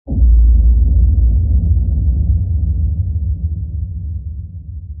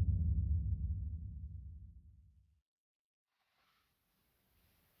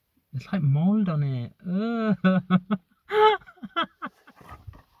There's like mold on it.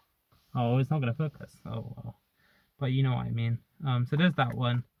 Oh, it's not gonna focus. Oh well. But you know what I mean. So there's that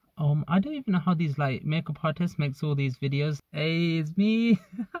one. I don't even know how these like makeup artists makes all these videos. Hey, it's me.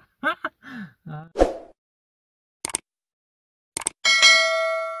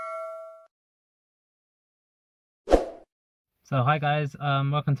 So hi guys,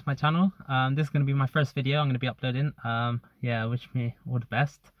 welcome to my channel. This is gonna be my first video I'm gonna be uploading. Yeah, wish me all the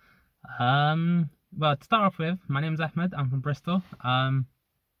best. Well, to start off with, my name's Ahmed. I'm from Bristol. Some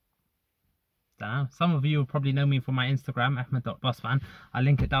of you will probably know me from my Instagram, ahmed.bossman. I'll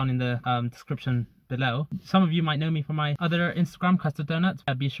link it down in the description below. Some of you might know me from my other Instagram, Custard Donuts.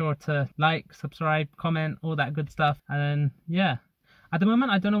 Be sure to like, subscribe, comment, all that good stuff. And then, yeah. At the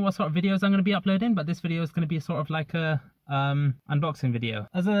moment, I don't know what sort of videos I'm going to be uploading, but this video is going to be sort of like a unboxing video.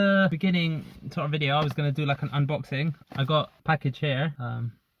 As a beginning sort of video, I was going to do like an unboxing. I got a package here.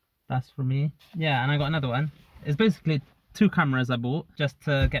 That's for me. Yeah, and I got another one. It's basically 2 cameras I bought just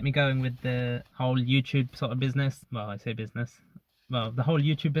to get me going with the whole YouTube sort of business. Well, I say business. Well, the whole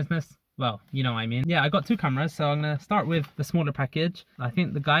YouTube business. Well, you know what I mean. Yeah, I got 2 cameras, so I'm going to start with the smaller package. I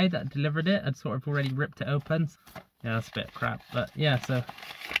think the guy that delivered it had sort of already ripped it open. Yeah, that's a bit crap, but yeah, so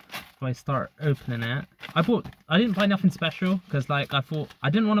if I start opening it, I didn't buy nothing special because like I thought I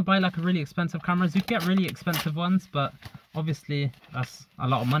didn't want to buy like a really expensive cameras. You can get really expensive ones, but obviously that's a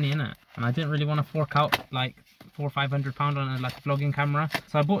lot of money in it, and I didn't really want to fork out like £400 or £500 on a like a vlogging camera.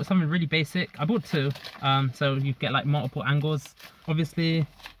 So I bought something really basic. I bought 2, so you get like multiple angles. Obviously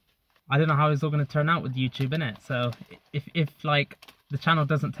I don't know how it's all going to turn out with YouTube, innit? So if like the channel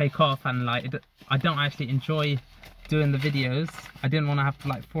doesn't take off and like I don't actually enjoy doing the videos, I didn't want to have to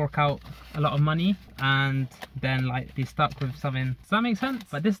like fork out a lot of money and then like be stuck with something. Does that make sense?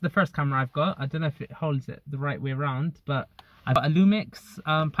 But this is the first camera I've got. I don't know if it holds it the right way around, but I got a Lumix,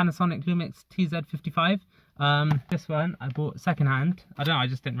 Panasonic Lumix TZ55. This one I bought secondhand. I don't know, I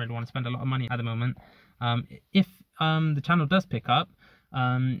just didn't really want to spend a lot of money at the moment. If the channel does pick up,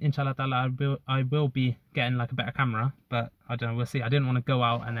 inshallah ta'ala, I will be getting like a better camera, but I don't know, we'll see. I didn't want to go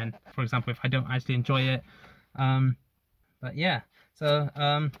out and then, for example, if I don't actually enjoy it, but yeah. So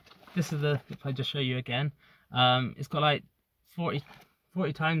this is if I just show you again, it's got like 40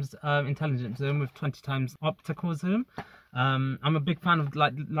 times intelligent zoom with 20 times optical zoom. I'm a big fan of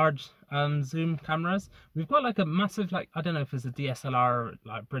like large zoom cameras. We've got like a massive, like, I don't know if it's a DSLR or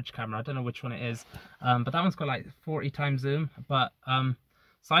like bridge camera, I don't know which one it is, but that one's got like 40 times zoom, but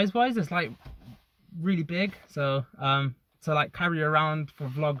size wise it's like really big, so to like carry around for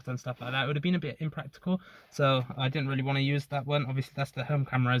vlogs and stuff like that, it would have been a bit impractical, so I didn't really want to use that one. Obviously that's the home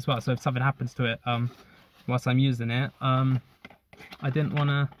camera as well, so if something happens to it whilst I'm using it, I didn't want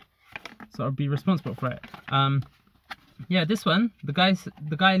to sort of be responsible for it. Yeah, this one, the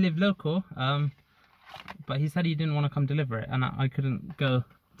guy lived local, but he said he didn't want to come deliver it, and I couldn't go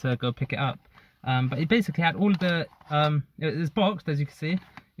pick it up. But it basically had all the it was boxed, as you can see.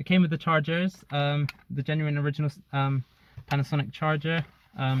 It came with the chargers, the genuine original Panasonic charger,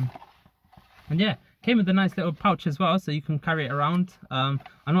 and yeah, came with a nice little pouch as well, so you can carry it around. I'm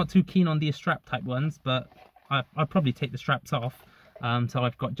not too keen on these strap type ones, but I'll probably take the straps off. So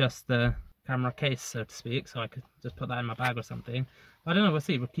I've got just the camera case, so to speak, so I could just put that in my bag or something. I don't know, we'll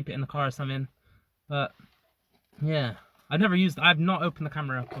see. We'll keep it in the car or something. But yeah, I've not opened the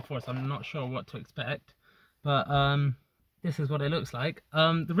camera before, so I'm not sure what to expect. But this is what it looks like.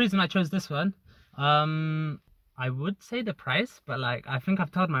 The reason I chose this one, I would say the price, but like I think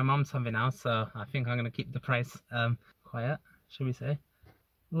I've told my mom something else, so I think I'm gonna keep the price quiet, should we say.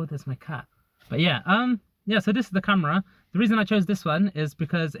 Oh, there's my cat. But yeah, yeah, so this is the camera. The reason I chose this one is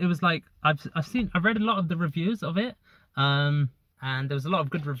because it was like I've read a lot of the reviews of it, and there was a lot of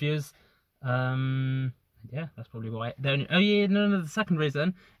good reviews. Yeah, that's probably why. Oh yeah, no, the second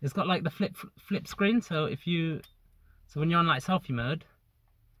reason, it's got like the flip screen. So when you're on like selfie mode,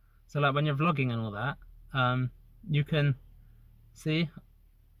 so like when you're vlogging and all that, you can see.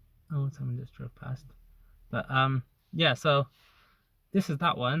 Oh, someone just drove past. But yeah, so this is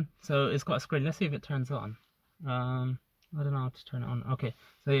that one. So it's got a screen. Let's see if it turns on. I don't know how to turn it on. Okay,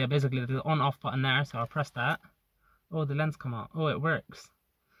 so yeah, basically there's the on off button there, so I'll press that. Oh, the lens come out. Oh, it works.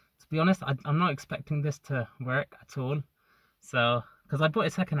 To be honest, I'm not expecting this to work at all, so because I bought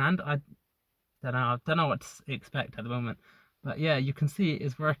it secondhand, I don't know what to expect at the moment. But yeah, you can see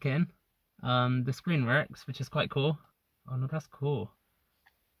it's working. The screen works, which is quite cool. Oh no, that's cool.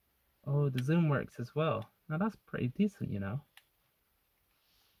 Oh, the zoom works as well. Now that's pretty decent, you know.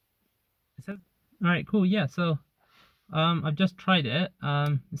 All right, cool. Yeah, so I've just tried it.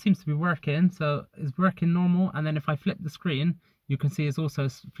 It seems to be working, so it's working normal, and then if I flip the screen, you can see it's also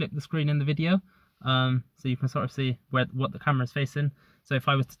flipped the screen in the video. So you can sort of see what the camera is facing. So if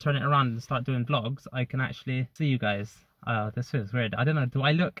I was to turn it around and start doing vlogs, I can actually see you guys. This feels weird. I don't know, do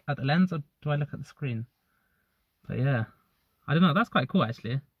I look at the lens or do I look at the screen? But yeah, I don't know, that's quite cool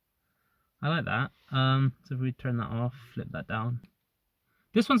actually. I like that. So if we turn that off, flip that down.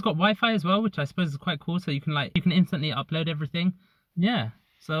 This one's got Wi-Fi as well, which I suppose is quite cool. So you can instantly upload everything. Yeah.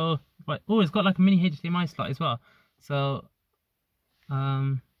 So, it's got like a mini HDMI slot as well. So,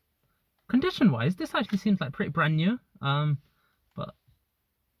 condition-wise, this actually seems like pretty brand new. But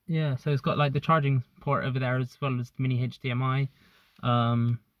yeah, so it's got like the charging port over there as well as the mini HDMI.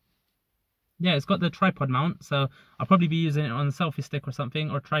 Yeah, it's got the tripod mount, so I'll probably be using it on a selfie stick or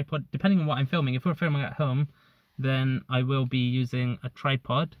something, or tripod, depending on what I'm filming. If we're filming at home, then I will be using a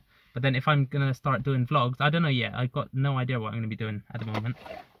tripod. But then if I'm going to start doing vlogs, I don't know yet. I've got no idea what I'm going to be doing at the moment.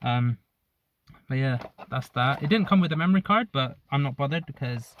 But yeah, that's that. It didn't come with a memory card, but I'm not bothered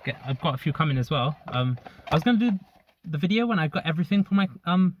because I've got a few coming as well. I was going to do the video when I've got everything for my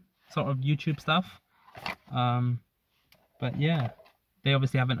sort of YouTube stuff. But yeah, they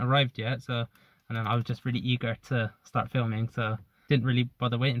obviously haven't arrived yet. So, and then I was just really eager to start filming, so didn't really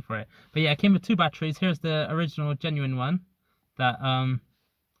bother waiting for it. But yeah, it came with 2 batteries. Here's the original genuine one that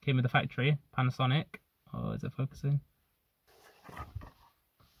came with the factory, Panasonic. Oh, is it focusing?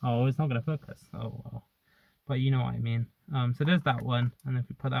 Oh, it's not going to focus. Oh well. But you know what I mean. So there's that one, and if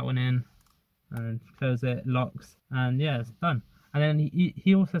we put that one in and close it, locks, and yeah, it's done. And then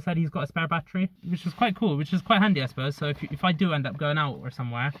he also said he's got a spare battery, which is quite cool, which is quite handy, I suppose. So if I do end up going out or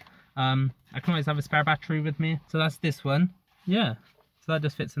somewhere, I can always have a spare battery with me. So that's this one. Yeah, so that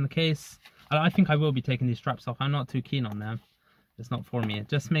just fits in the case. I think I will be taking these straps off. I'm not too keen on them. It's not for me. It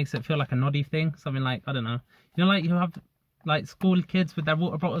just makes it feel like a noddy thing. Something like, I don't know. You know, like you have like school kids with their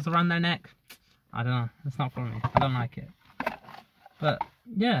water bottles around their neck. I don't know. It's not for me. I don't like it. But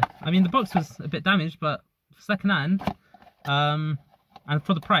yeah, I mean, the box was a bit damaged, but second hand, and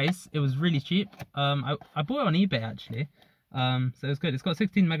for the price, it was really cheap. I bought it on eBay actually. So it's good. It's got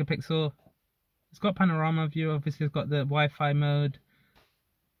 16 megapixel. It's got panorama view. Obviously, it's got the Wi-Fi mode.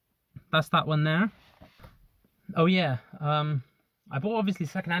 That's that one there. Oh yeah. I bought obviously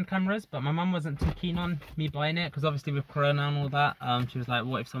second-hand cameras, but my mum wasn't too keen on me buying it because obviously with Corona and all that, she was like,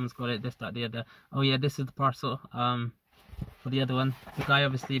 "What if someone's got it? This, that, the other." Oh yeah, this is the parcel. For the other one, the guy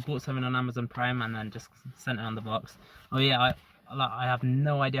obviously bought something on Amazon Prime and then just sent it on the box. Oh yeah, I have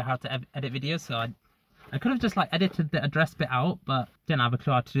no idea how to edit videos, so I could have just like edited the address bit out, but didn't have a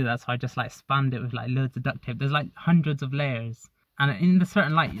clue how to do that, so I just like spammed it with like loads of duct tape. There's like hundreds of layers. And in the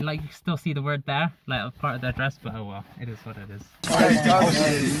certain light, like you still see the word there, like a part of the address, but oh well, it is what it is.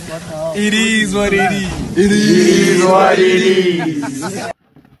 It is what it is. It is what it is.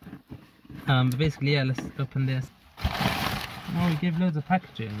 But basically, yeah, let's open this. Oh, we gave loads of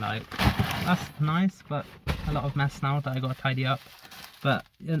packaging, like, that's nice, but a lot of mess now that I gotta tidy up. But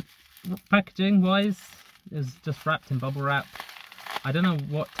packaging wise, is just wrapped in bubble wrap. I don't know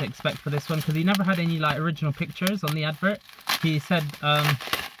what to expect for this one because he never had any like original pictures on the advert. He said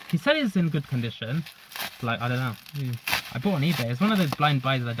it's in good condition. Like, I don't know. I bought on eBay. It's one of those blind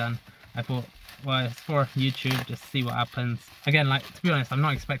buys I've done. I thought, well, it's for YouTube, just see what happens. Again, like, to be honest, I'm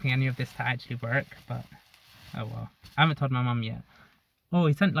not expecting any of this to actually work, but oh well. I haven't told my mum yet. Oh,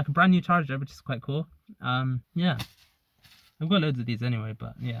 he sent like a brand new charger, which is quite cool. Yeah. I've got loads of these anyway,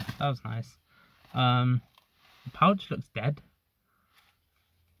 but yeah, that was nice. The pouch looks dead.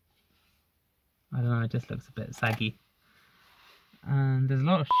 I don't know, it just looks a bit saggy. And there's a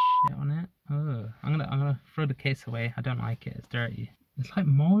lot of shit on it. Oh, I'm gonna throw the case away. I don't like it. It's dirty. There's like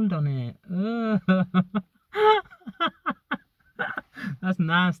mold on it. That's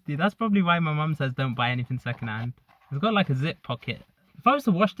nasty. That's probably why my mum says don't buy anything secondhand. It's got like a zip pocket. If I was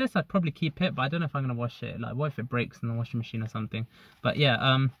to wash this, I'd probably keep it, but I don't know if I'm gonna wash it. Like, what if it breaks in the washing machine or something? But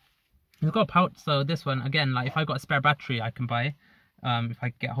yeah, it's got a pouch. So this one again, like if I got a spare battery, I can buy. If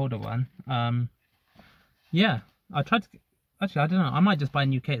I get hold of one. Yeah, I tried to. Actually, I don't know. I might just buy a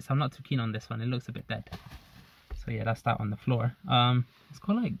new case. I'm not too keen on this one. It looks a bit dead. So yeah, that's that on the floor. It's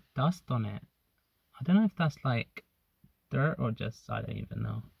got like dust on it. I don't know if that's like dirt or just, I don't even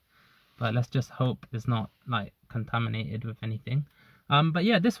know. But let's just hope it's not like contaminated with anything. But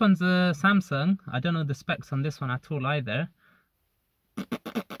yeah, this one's a Samsung. I don't know the specs on this one at all either.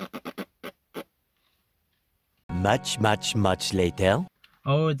 Much later.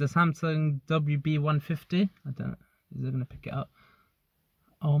 Oh, it's a Samsung Wb150. I don't know. Is it gonna pick it up?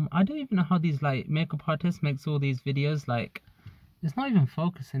 I don't even know how these like makeup artists makes all these videos. Like, it's not even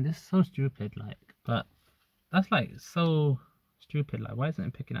focusing. This is so stupid. Like, but that's like so stupid. Like, why isn't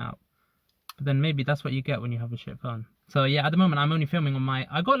it picking it up? But then maybe that's what you get when you have a shit phone. So yeah, at the moment I'm only filming on my,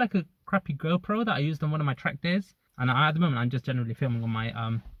 I got like a crappy GoPro that I used on one of my track days, and at the moment I'm just generally filming on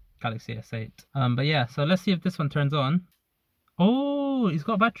my Galaxy S8. But yeah, so let's see if this one turns on. Oh, it's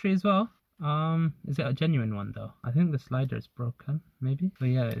got a battery as well. Is it a genuine one though? I think the slider is broken, maybe. But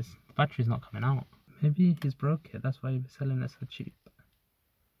yeah, the battery's not coming out. Maybe he's broke it, that's why he's selling it so cheap.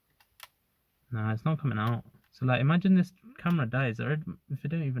 Nah, it's not coming out. So like, imagine this camera dies, or if it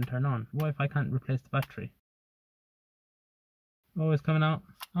don't even turn on. What if I can't replace the battery? Oh, it's coming out.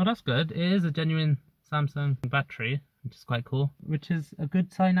 Oh, that's good. It is a genuine Samsung battery, which is quite cool. Which is a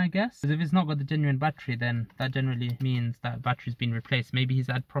good sign, I guess. Because if it's not got the genuine battery, then that generally means that battery's been replaced. Maybe he's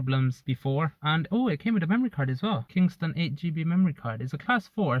had problems before. And oh, it came with a memory card as well. Kingston 8GB memory card. It's a class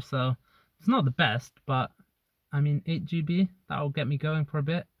 4, so it's not the best, but I mean 8GB, that'll get me going for a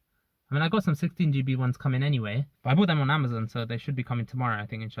bit. I mean, I got some 16GB ones coming anyway, but I bought them on Amazon, so they should be coming tomorrow, I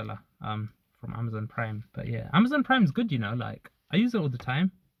think, inshallah, from Amazon Prime. But yeah, Amazon Prime's good, you know, like, I use it all the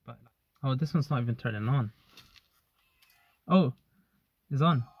time. But oh, this one's not even turning on. Oh, it's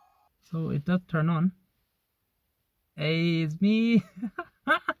on. So it does turn on. Hey, it's me.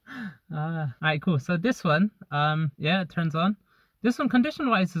 Alright, cool. So this one, yeah, it turns on. This one,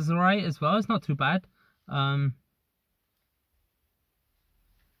 condition-wise, is alright as well. It's not too bad.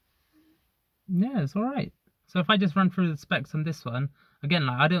 Yeah, it's alright. So if I just run through the specs on this one, again,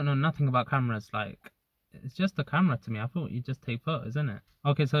 like, I don't know nothing about cameras. Like, it's just a camera to me. I thought you just take photos, isn't it?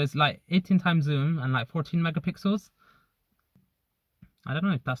 Okay, so it's like 18 times zoom and like 14 megapixels. I don't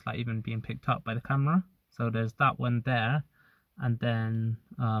know if that's like even being picked up by the camera. So there's that one there, and then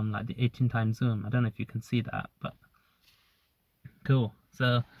like the 18 times zoom. I don't know if you can see that, but cool.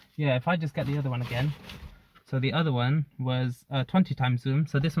 So yeah, if I just get the other one again. So the other one was 20 times zoom.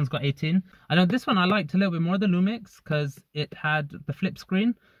 So this one's got 18. I know this one I liked a little bit more, the Lumix, because it had the flip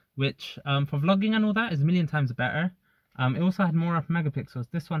screen, which for vlogging and all that is a million times better. It also had more megapixels.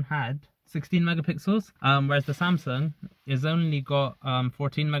 This one had 16 megapixels, whereas the Samsung is only got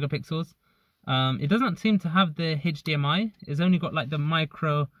 14 megapixels. It doesn't seem to have the HDMI. It's only got like the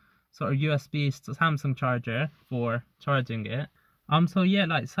micro sort of USB Samsung charger for charging it. So yeah,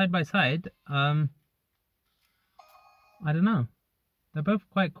 like side by side, I don't know. They're both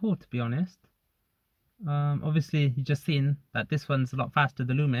quite cool, to be honest. Obviously, you just seen that this one's a lot faster,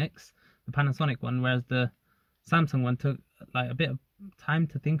 the Lumix, the Panasonic one, whereas the Samsung one took like a bit of time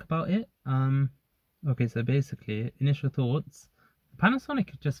to think about it. Okay, so basically, initial thoughts. The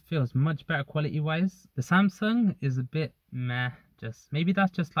Panasonic just feels much better quality-wise. The Samsung is a bit meh. Just maybe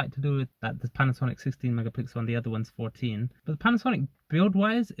that's just like to do with that the Panasonic 16 megapixel and the other one's 14. But the Panasonic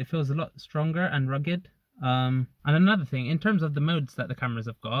build-wise, it feels a lot stronger and rugged. And another thing, in terms of the modes that the cameras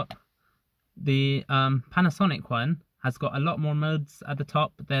have got, the Panasonic one has got a lot more modes at the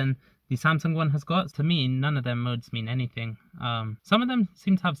top than the Samsung one has got. To me, none of them modes mean anything. Some of them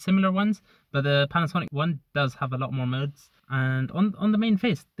seem to have similar ones, but the Panasonic one does have a lot more modes. And on the main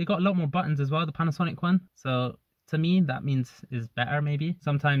face, they got a lot more buttons as well, the Panasonic one. So to me, that means is better maybe.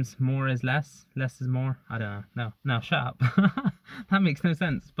 Sometimes more is less, less is more. I don't know. No, shut up. That makes no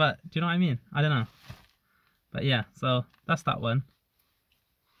sense. But do you know what I mean? I don't know. But yeah, so that's that one.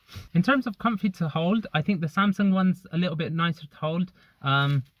 In terms of comfy to hold, I think the Samsung one's a little bit nicer to hold.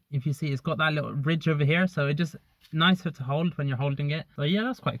 If you see, it's got that little ridge over here, so it's just nicer to hold when you're holding it. So yeah,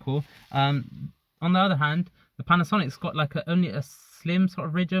 that's quite cool. On the other hand, the Panasonic's got like only a slim sort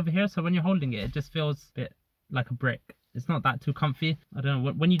of ridge over here, so when you're holding it, it just feels a bit like a brick. It's not that too comfy. I don't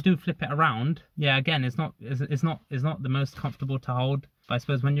know, when you do flip it around, yeah, again, it's not the most comfortable to hold. But I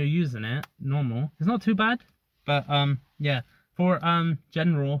suppose when you're using it normal, it's not too bad. But yeah, for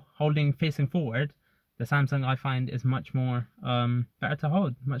general holding facing forward, the Samsung I find is much more better to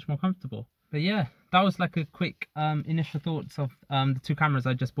hold, much more comfortable. But yeah, that was like a quick initial thoughts of the two cameras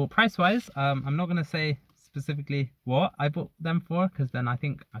I just bought. Price wise, I'm not gonna say specifically what I bought them for, because then I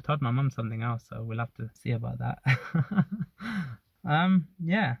think I told my mum something else, so we'll have to see about that.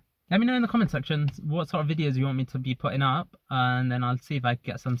 Yeah, let me know in the comment section what sort of videos you want me to be putting up, and then I'll see if I can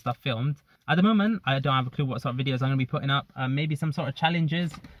get some stuff filmed. At the moment, I don't have a clue what sort of videos I'm going to be putting up. Maybe some sort of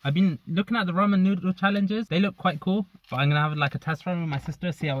challenges. I've been looking at the ramen noodle challenges. They look quite cool, but I'm going to have like a test run with my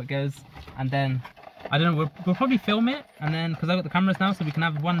sister, see how it goes. And then, I don't know, we'll probably film it. And then, because I've got the cameras now, so we can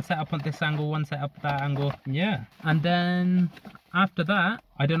have one set up on this angle, one set up that angle. Yeah. And then, after that,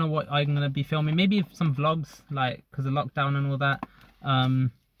 I don't know what I'm going to be filming. Maybe some vlogs, like, because of lockdown and all that.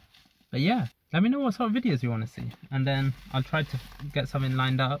 But yeah, let me know what sort of videos you want to see. And then, I'll try to get something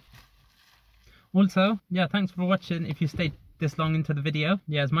lined up. Also, yeah, thanks for watching if you stayed this long into the video.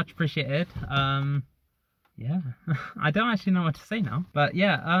 Yeah, it's much appreciated. Yeah, I don't actually know what to say now. But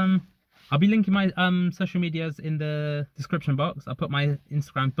yeah, I'll be linking my social medias in the description box. I'll put my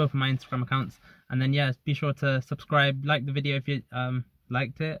Instagram, both of my Instagram accounts, and then yeah, be sure to subscribe, like the video if you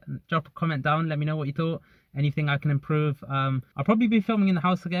liked it, drop a comment down, let me know what you thought, anything I can improve. I'll probably be filming in the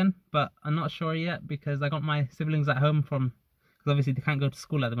house again, but I'm not sure yet because I got my siblings at home because obviously they can't go to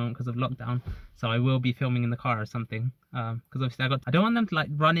school at the moment because of lockdown, so I will be filming in the car or something, because obviously I don't want them to like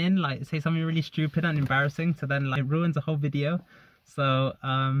run in, like say something really stupid and embarrassing, so then like it ruins the whole video. So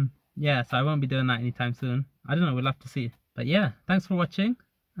yeah, so I won't be doing that anytime soon. I don't know, we'll have to see. But yeah, thanks for watching,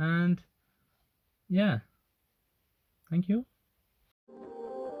 and yeah, thank you.